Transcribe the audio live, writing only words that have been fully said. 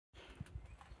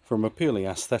From a purely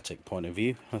aesthetic point of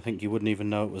view, I think you wouldn't even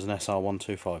know it was an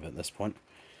SR125 at this point.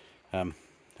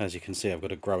 As you can see, I've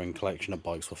got a growing collection of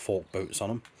bikes with fork boots on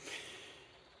them.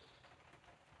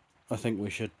 I think we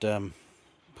should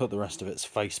put the rest of its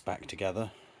face back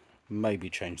together. Maybe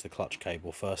change the clutch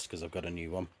cable first because I've got a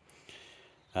new one.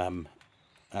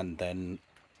 And then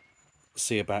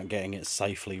see about getting it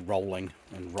safely rolling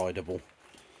and rideable.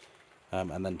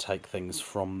 And then take things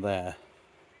from there.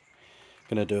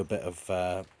 I'm going to do a bit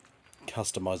of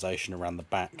customization around the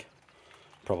back.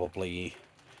 Probably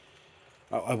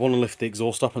I want to lift the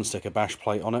exhaust up and stick a bash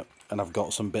plate on it, and I've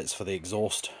got some bits for the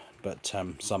exhaust, but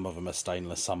some of them are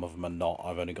stainless, some of them are not.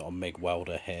 I've only got a MIG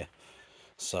welder here,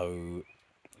 so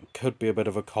it could be a bit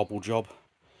of a cobble job.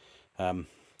 I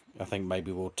think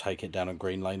maybe we'll take it down a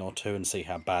green lane or two and see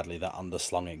how badly that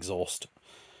underslung exhaust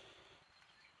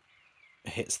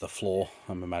hits the floor.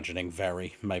 I'm imagining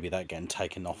maybe that getting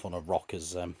taken off on a rock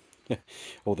is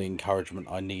all the encouragement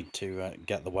I need to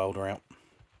get the welder out.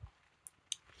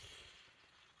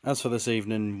 As for this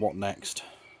evening, what next?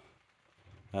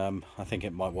 I think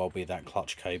it might well be that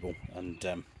clutch cable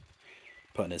and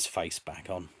putting his face back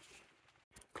on.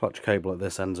 Clutch cable at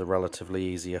this end's a relatively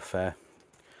easy affair.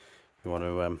 You want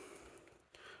to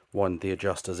wind the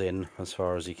adjusters in as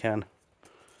far as you can,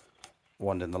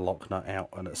 winding the lock nut out,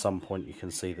 and at some point you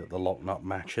can see that the lock nut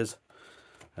matches.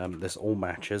 This all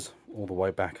matches all the way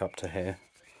back up to here,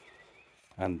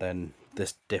 and then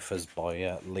this differs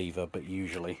by lever, but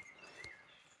usually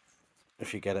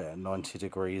if you get it at 90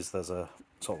 degrees there's a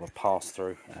sort of a pass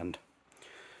through, and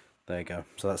there you go.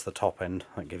 So that's the top end,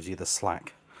 that gives you the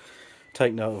slack.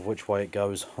 Take note of which way it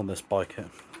goes on this bike. I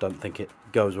don't think it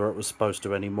goes where it was supposed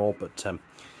to anymore, but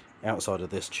outside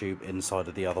of this tube, inside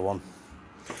of the other one.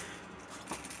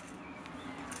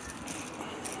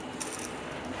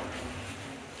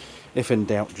 If in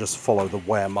doubt, just follow the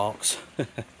wear marks.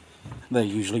 They're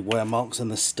usually wear marks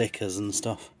and the stickers and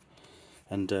stuff.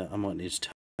 And I might need to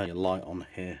turn a light on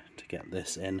here to get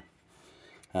this in.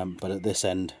 But at this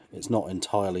end, it's not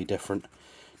entirely different.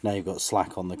 Now you've got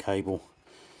slack on the cable.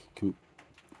 You can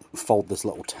fold this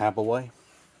little tab away.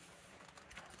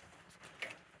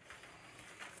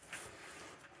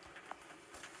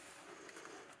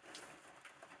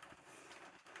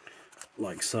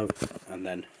 Like so, and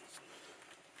then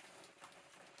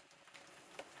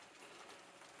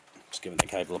just giving the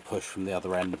cable a push from the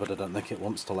other end, but I don't think it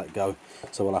wants to let go,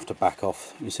 so we'll have to back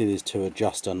off. You see these two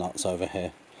adjuster nuts over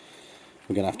here?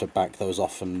 We're going to have to back those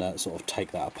off and sort of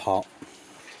take that apart.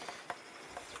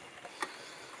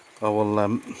 I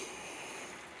will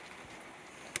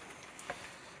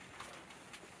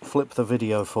flip the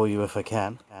video for you if I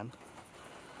can.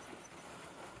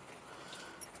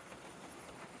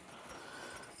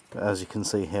 But as you can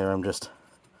see here, I'm just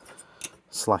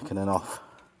slackening off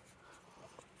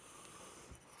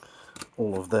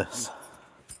all of this,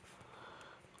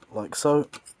 like so.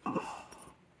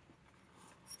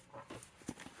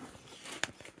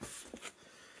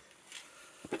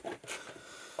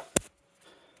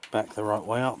 Back the right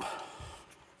way up.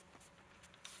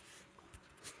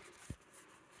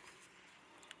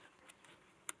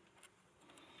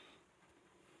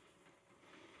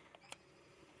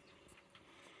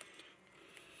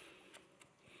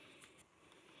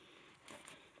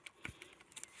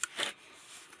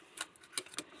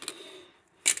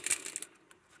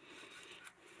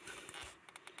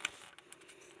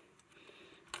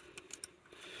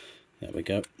 There we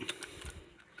go.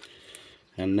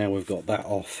 And now we've got that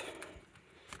off,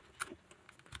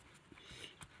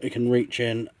 we can reach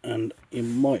in, and you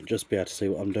might just be able to see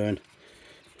what I'm doing.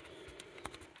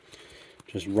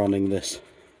 Just running this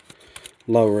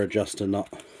lower adjuster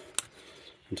nut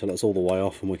until it's all the way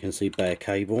off and we can see bare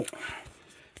cable.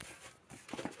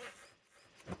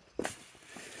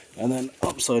 And then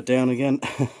upside down again,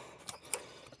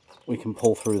 we can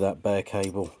pull through that bare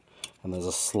cable, and there's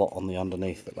a slot on the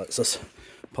underneath that lets us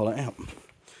pull it out.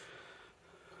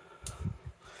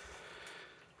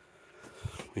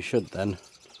 We should then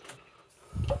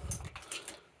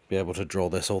be able to draw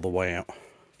this all the way out.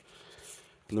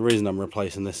 And the reason I'm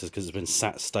replacing this is because it's been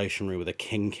sat stationary with a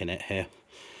kink in it here,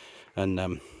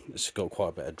 and it's got quite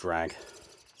a bit of drag.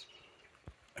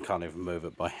 I can't even move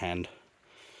it by hand.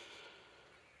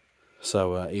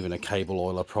 So even a cable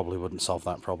oiler probably wouldn't solve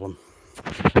that problem.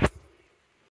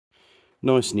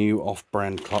 Nice new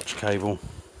off-brand clutch cable.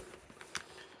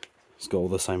 It's got all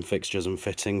the same fixtures and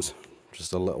fittings,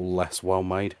 just a little less well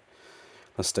made.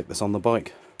 Let's stick this on the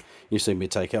bike. You see me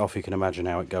take it off, you can imagine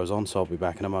how it goes on, so I'll be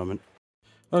back in a moment.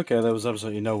 Okay, there was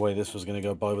absolutely no way this was going to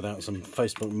go by without some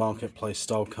Facebook Marketplace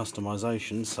style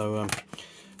customization, so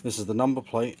This is the number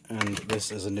plate, and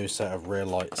this is a new set of rear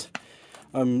lights.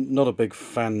 I'm not a big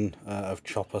fan of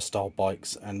chopper style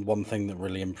bikes, and one thing that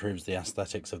really improves the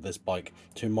aesthetics of this bike,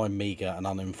 to my meagre and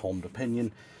uninformed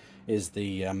opinion, is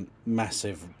the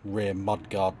massive rear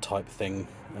mudguard type thing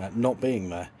not being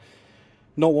there.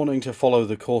 Not wanting to follow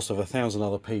the course of 1,000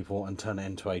 other people and turn it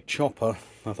into a chopper,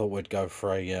 I thought we'd go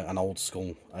for an old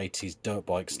school 80s dirt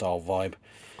bike style vibe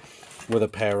with a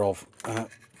pair of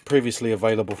previously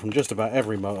available from just about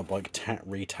every motorbike tat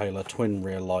retailer twin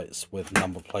rear lights with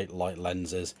number plate light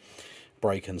lenses,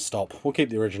 brake and stop. We'll keep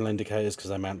the original indicators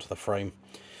because they mount to the frame,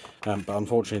 but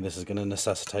unfortunately this is going to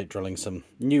necessitate drilling some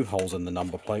new holes in the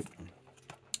number plate.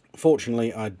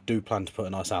 Fortunately, I do plan to put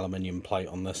a nice aluminium plate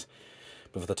on this,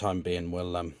 but for the time being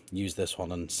we'll use this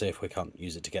one and see if we can't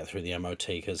use it to get through the MOT,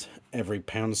 because every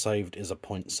pound saved is a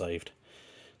point saved.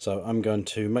 So I'm going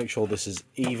to make sure this is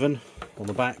even on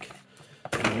the back.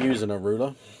 I'm using a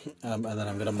ruler, and then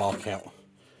I'm going to mark out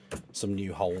some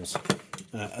new holes,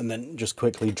 and then just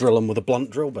quickly drill them with a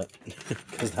blunt drill bit,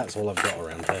 because that's all I've got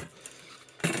around here.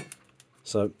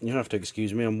 So you have to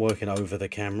excuse me, I'm working over the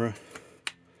camera.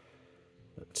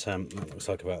 But that looks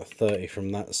like about 30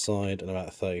 from that side and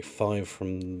about 35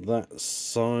 from that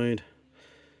side.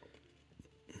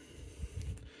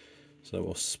 So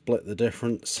we'll split the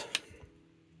difference.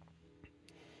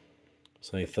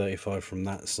 Say 35 from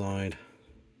that side,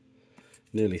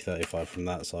 nearly 35 from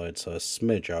that side, so a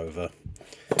smidge over,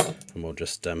 and we'll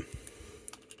just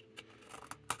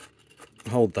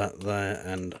hold that there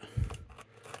and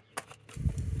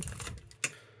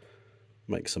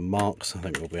make some marks. I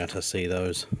think we'll be able to see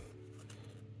those.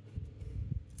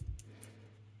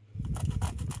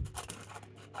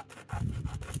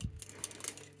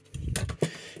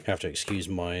 You have to excuse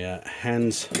my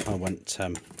hands. I went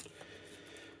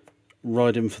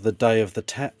riding for the day of the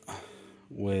Tet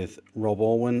with Rob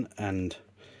Orwin, and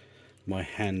my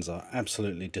hands are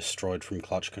absolutely destroyed from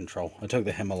clutch control. I took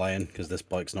the Himalayan because this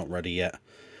bike's not ready yet,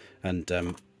 and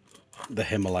the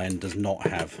Himalayan does not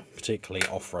have particularly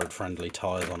off-road friendly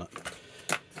tyres on it.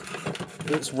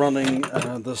 It's running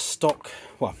the stock,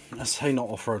 well, I say not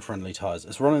off-road friendly tyres,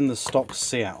 it's running the stock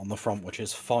Seat on the front, which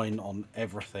is fine on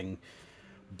everything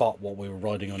but what we were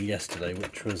riding on yesterday,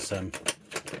 which was a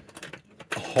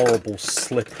horrible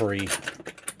slippery,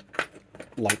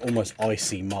 like almost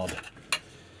icy mud.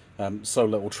 So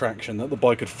little traction that the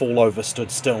bike could fall over stood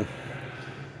still.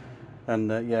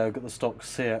 And yeah, I've got the stock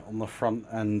Seat on the front,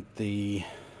 and I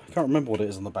can't remember what it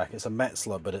is on the back. It's a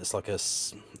Metzler, but it's like a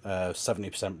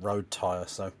 70% road tyre,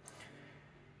 so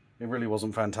it really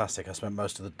wasn't fantastic. I spent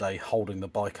most of the day holding the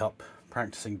bike up,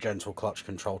 practicing gentle clutch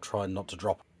control, trying not to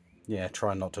drop it. Yeah,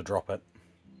 trying not to drop it.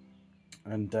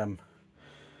 And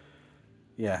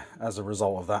yeah, as a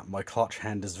result of that, my clutch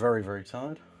hand is very, very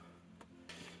tired.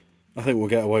 I think we'll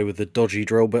get away with the dodgy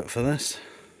drill bit for this.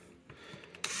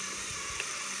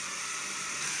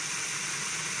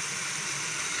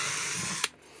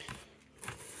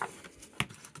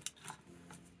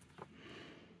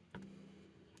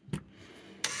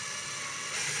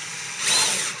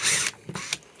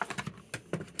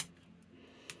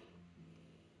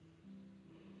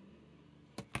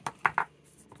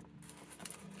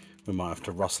 We might have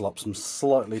to rustle up some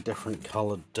slightly different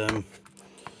coloured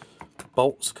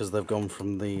bolts, because they've gone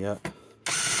from the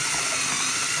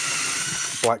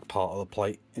black part of the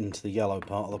plate into the yellow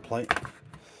part of the plate.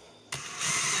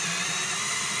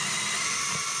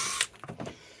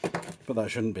 But that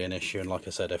shouldn't be an issue, and like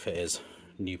I said, if it is,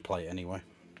 new plate anyway.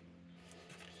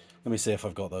 Let me see if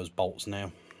I've got those bolts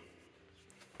now.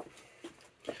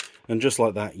 And just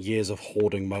like that, years of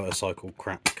hoarding motorcycle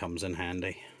crap comes in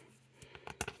handy.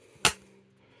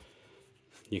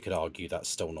 You could argue that's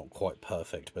still not quite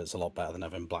perfect, but it's a lot better than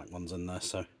having black ones in there,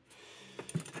 so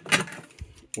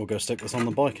we'll go stick this on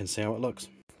the bike and see how it looks.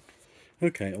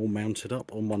 Okay, all mounted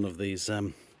up on one of these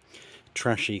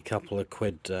trashy couple of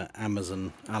quid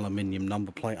Amazon aluminium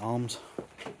number plate arms.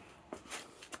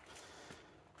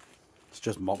 It's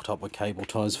just mocked up with cable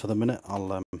ties for the minute.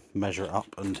 I'll measure it up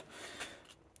and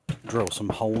drill some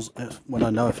holes when I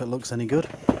know if it looks any good.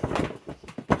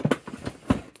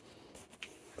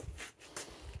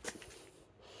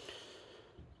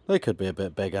 They could be a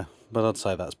bit bigger, but I'd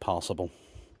say that's passable.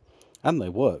 And they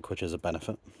work, which is a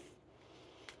benefit.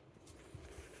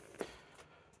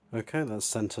 Okay, that's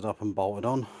centered up and bolted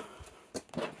on.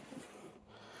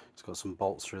 It's got some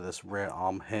bolts through this rear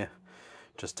arm here.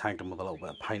 Just tagged them with a little bit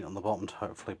of paint on the bottom to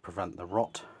hopefully prevent the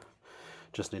rot.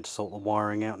 Just need to sort the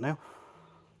wiring out now.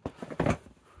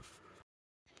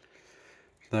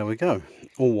 There we go,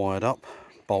 all wired up,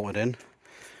 bolted in,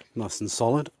 nice and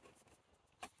solid.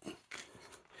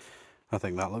 I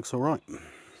think that looks alright.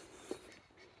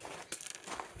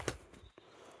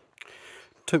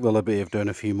 Took the liberty of doing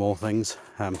a few more things.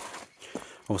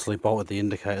 Obviously bolted the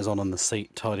indicators on the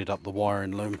seat, tidied up the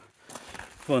wiring loom.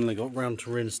 Finally got round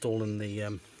to reinstalling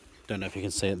the, don't know if you can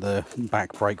see it, the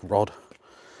back brake rod.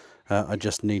 I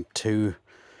just need to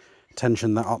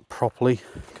tension that up properly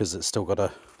because it's still got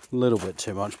a little bit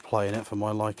too much play in it for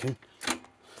my liking.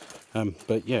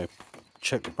 But yeah,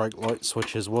 check the brake light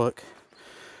switches work.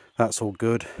 That's all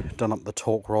good. Done up the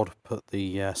torque rod, put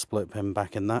the split pin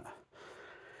back in that.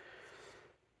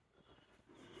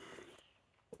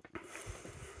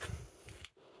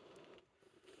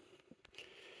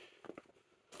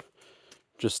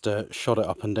 Just shot it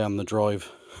up and down the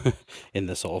drive in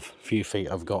the sort of few feet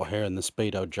I've got here, and the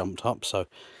speedo jumped up, so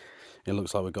it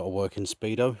looks like we've got a working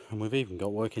speedo, and we've even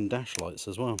got working dash lights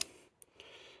as well,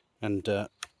 and the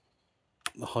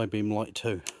high beam light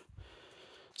too.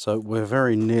 So we're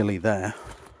very nearly there.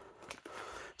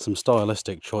 Some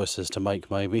stylistic choices to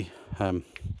make maybe. Don't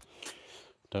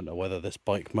know whether this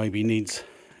bike maybe needs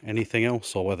anything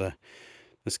else, or whether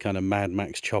this kind of Mad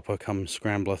Max chopper come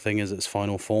scrambler thing is its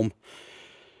final form.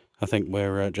 I think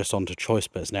we're just on to choice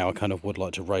bits now. I kind of would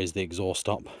like to raise the exhaust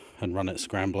up and run it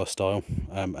scrambler style,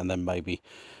 and then maybe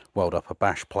weld up a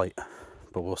bash plate,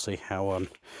 but we'll see how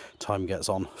time gets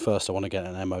on. First I want to get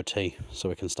an MOT so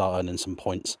we can start earning some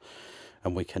points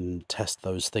and we can test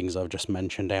those things I've just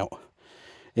mentioned out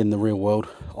in the real world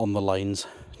on the lanes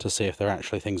to see if they're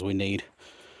actually things we need,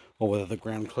 or whether the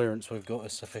ground clearance we've got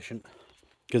is sufficient,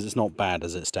 because it's not bad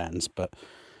as it stands, but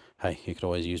hey, you could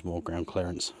always use more ground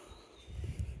clearance.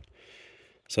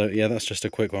 So yeah, that's just a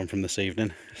quick one from this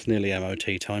evening. It's nearly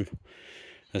MOT time.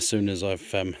 As soon as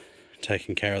I've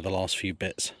taken care of the last few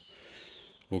bits,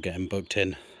 we'll get him booked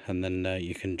in, and then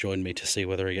you can join me to see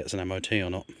whether he gets an MOT or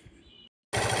not.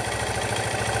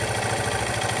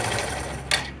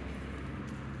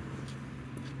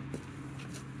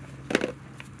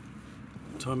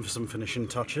 Time for some finishing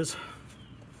touches,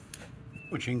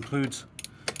 which includes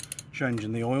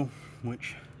changing the oil,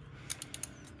 which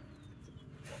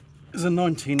is a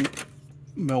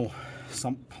 19mm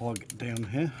sump plug down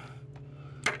here.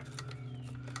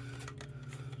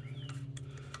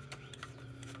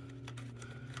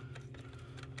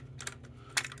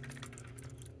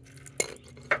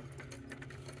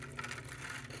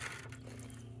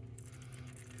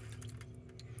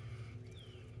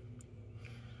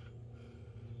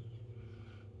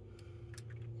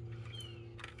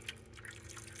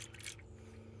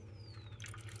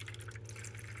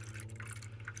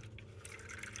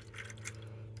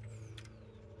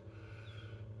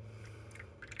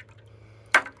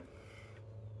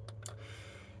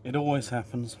 It always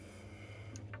happens.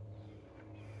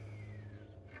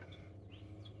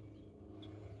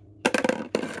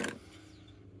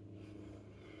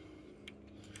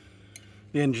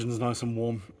 The engine's nice and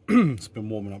warm. It's been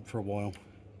warming up for a while.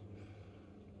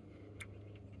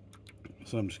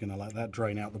 So I'm just going to let that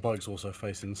drain out. The bike's also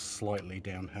facing slightly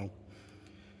downhill.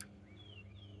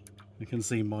 You can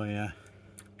see my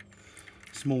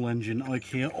small engine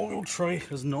IKEA oil tray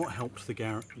has not helped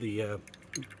the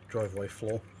driveway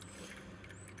floor,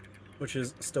 which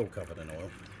is still covered in oil.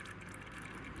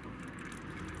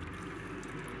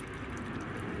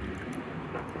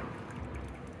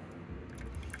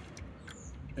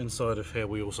 Inside of here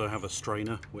we also have a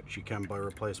strainer, which you can buy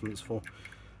replacements for.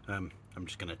 I'm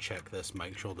just going to check this,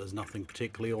 make sure there's nothing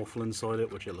particularly awful inside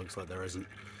it, which it looks like there isn't.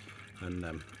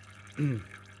 And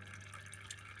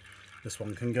this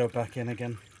one can go back in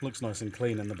again. Looks nice and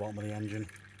clean in the bottom of the engine.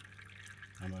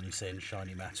 I'm only seeing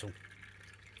shiny metal.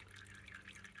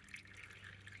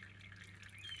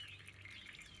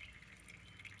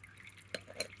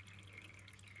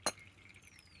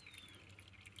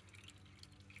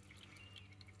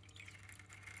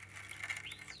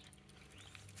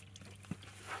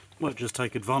 Might just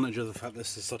take advantage of the fact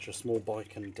this is such a small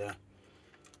bike and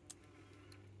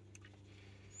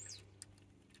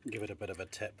give it a bit of a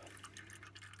tip.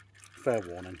 Fair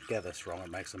warning, get this wrong,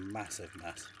 it makes a massive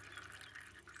mess.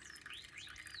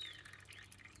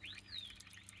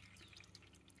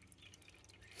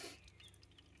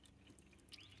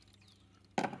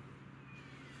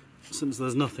 Since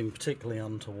there's nothing particularly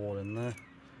untoward in there,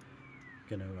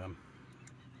 I'm going to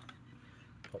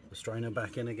pop the strainer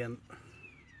back in again.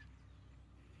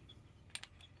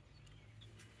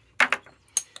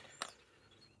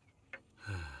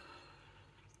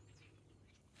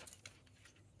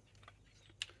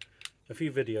 A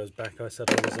few videos back I said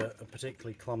I was a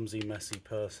particularly clumsy, messy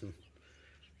person,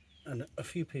 and a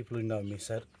few people who know me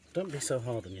said, don't be so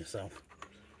hard on yourself.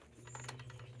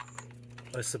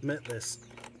 I submit this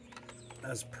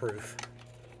as proof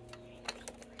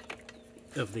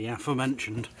of the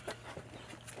aforementioned.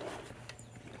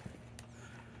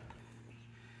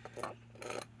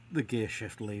 the gear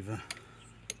shift lever,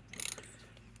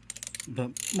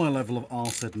 but my level of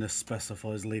arsedness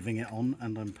specifies leaving it on,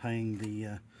 and I'm paying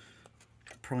the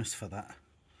price for that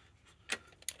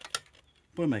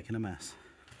by making a mess.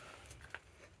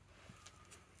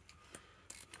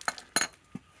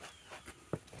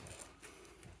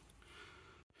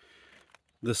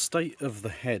 The state of the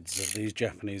heads of these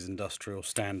Japanese industrial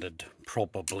standard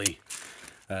probably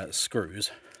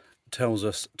screws tells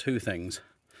us two things.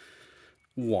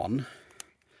 One,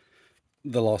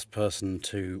 the last person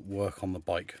to work on the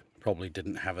bike probably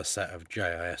didn't have a set of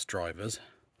JIS drivers.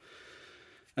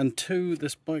 And two,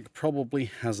 this bike probably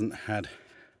hasn't had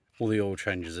all the oil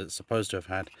changes it's supposed to have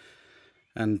had.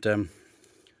 And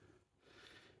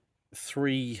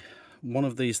three, one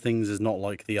of these things is not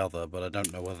like the other, but I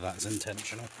don't know whether that's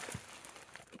intentional.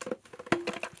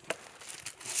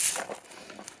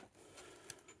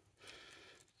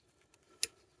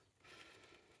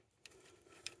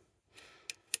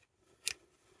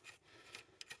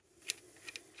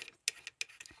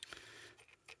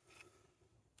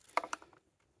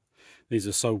 These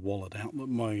are so wallowed out that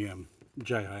my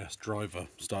JIS driver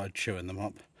started chewing them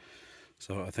up.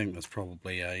 So I think there's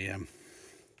probably a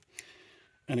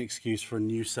an excuse for a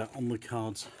new set on the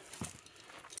cards.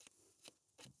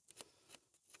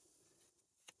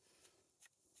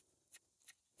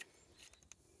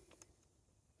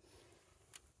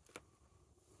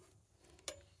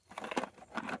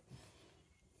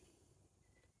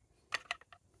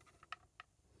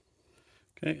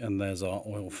 Okay, and there's our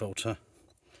oil filter.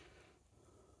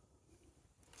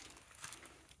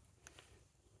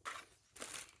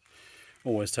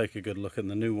 Always take a good look at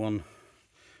the new one,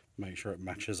 make sure it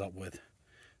matches up with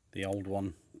the old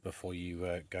one before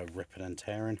you go ripping and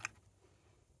tearing.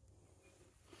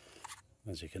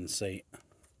 As you can see,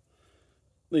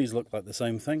 these look like the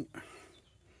same thing.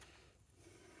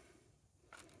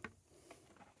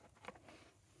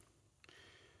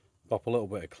 Pop a little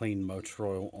bit of clean motor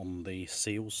oil on the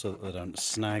seals so that they don't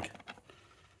snag.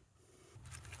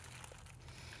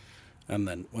 And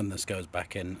then when this goes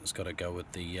back in, it's got to go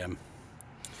with the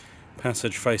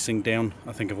passage facing down.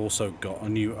 I think I've also got a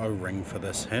new O-ring for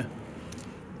this here.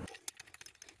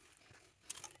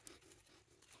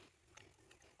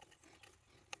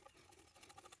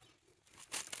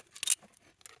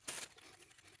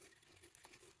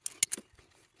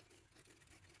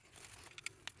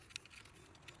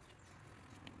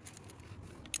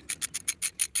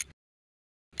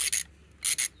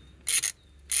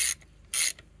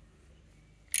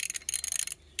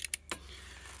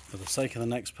 For the sake of the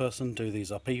next person, do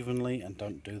these up evenly and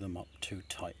don't do them up too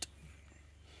tight.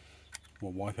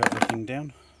 We'll wipe everything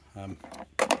down,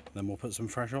 then we'll put some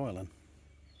fresh oil in.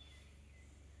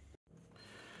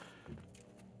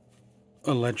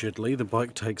 Allegedly the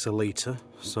bike takes a litre,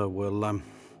 so we'll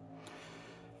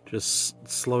just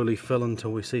slowly fill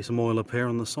until we see some oil appear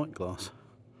on the sight glass.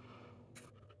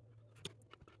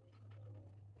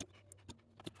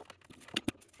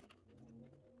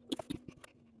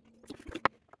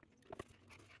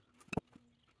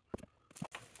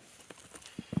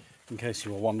 In case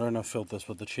you were wondering, I've filled this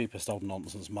with the cheapest old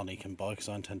nonsense money can buy, because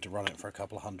I intend to run it for a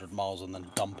couple of 100 miles and then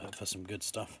dump it for some good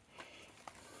stuff.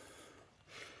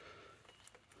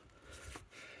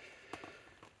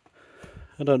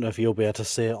 I don't know if you'll be able to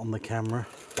see it on the camera,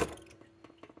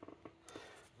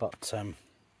 but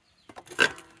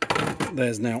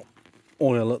there's now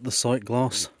oil at the sight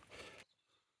glass.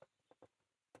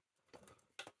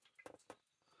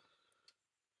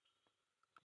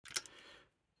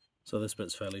 So this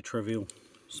bit's fairly trivial.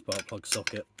 Spark plug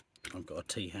socket. I've got a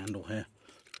T-handle here.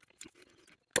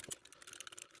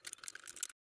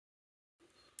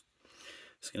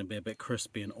 It's going to be a bit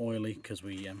crispy and oily because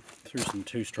we threw some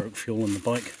two-stroke fuel in the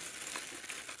bike.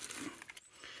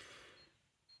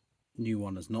 New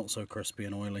one is not so crispy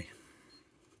and oily.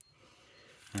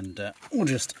 And we'll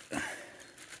just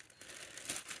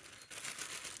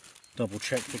double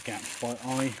check the gaps by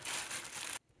eye.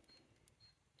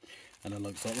 And it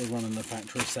looks like we're running the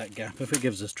factory set gap. If it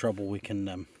gives us trouble, we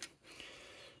can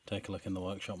take a look in the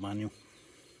workshop manual.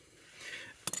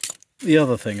 The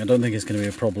other thing, I don't think it's going to be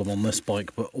a problem on this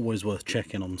bike, but always worth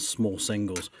checking on small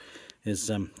singles, is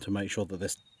to make sure that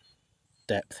this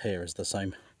depth here is the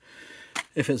same.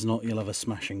 If it's not, you'll have a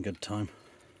smashing good time.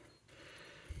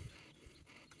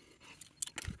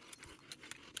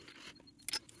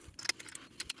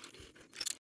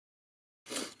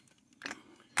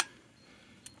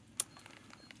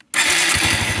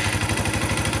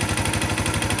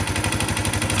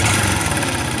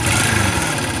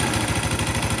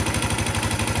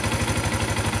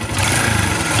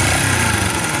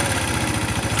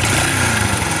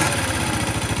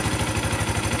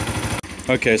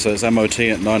 Okay, so it's MOT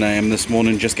at 9 AM this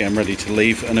morning, just getting ready to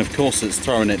leave, and of course it's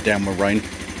throwing it down with rain.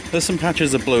 There's some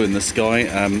patches of blue in the sky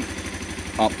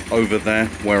up over there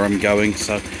where I'm going,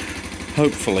 so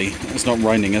hopefully it's not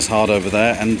raining as hard over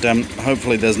there, and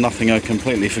hopefully there's nothing I've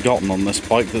completely forgotten on this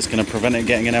bike that's going to prevent it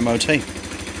getting an MOT.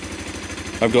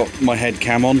 I've got my head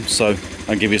cam on, so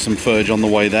I'll give you some footage on the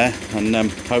way there, and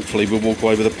hopefully we'll walk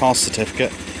away with a pass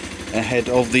certificate ahead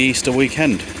of the Easter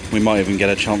weekend. We might even get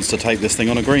a chance to take this thing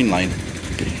on a green lane.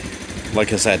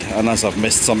 Like I said, unless I've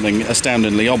missed something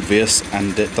astoundingly obvious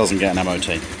and it doesn't get an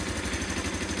MOT.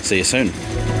 See you soon.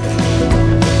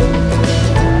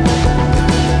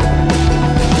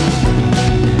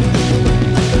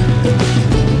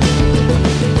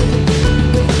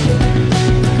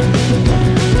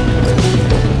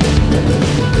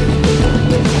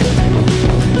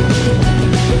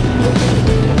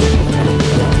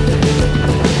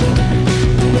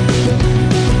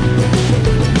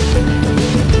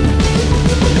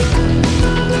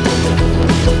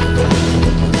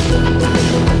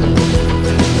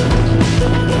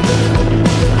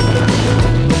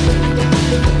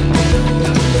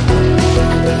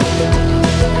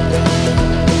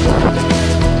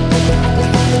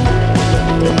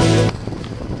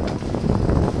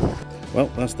 Well,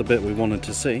 that's the bit we wanted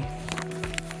to see.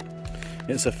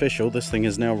 It's official, this thing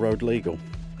is now road legal.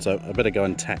 So I better go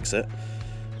and tax it,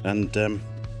 and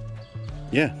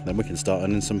yeah, then we can start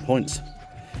earning some points.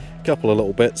 A couple of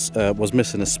little bits, was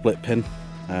missing a split pin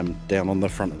down on the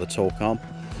front of the torque arm,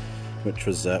 which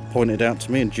was pointed out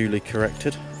to me and duly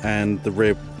corrected, and the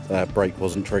rear brake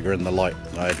wasn't triggering the light.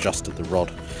 I adjusted the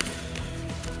rod,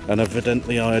 and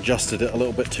evidently I adjusted it a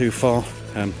little bit too far,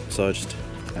 so I just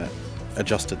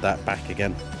adjusted that back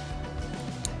again.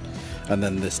 And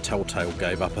then this telltale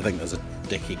gave up. I think there's a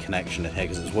dicky connection in here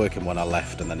because it was working when I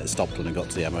left and then it stopped when I got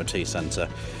to the MOT centre.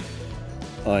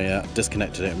 I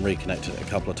disconnected it and reconnected it a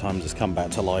couple of times. It's come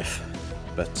back to life,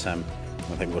 but I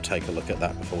think we'll take a look at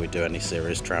that before we do any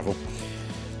serious travel,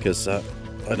 because I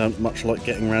don't much like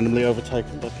getting randomly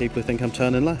overtaken by people who think I'm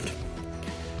turning left.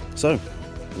 So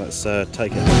let's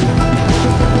take it.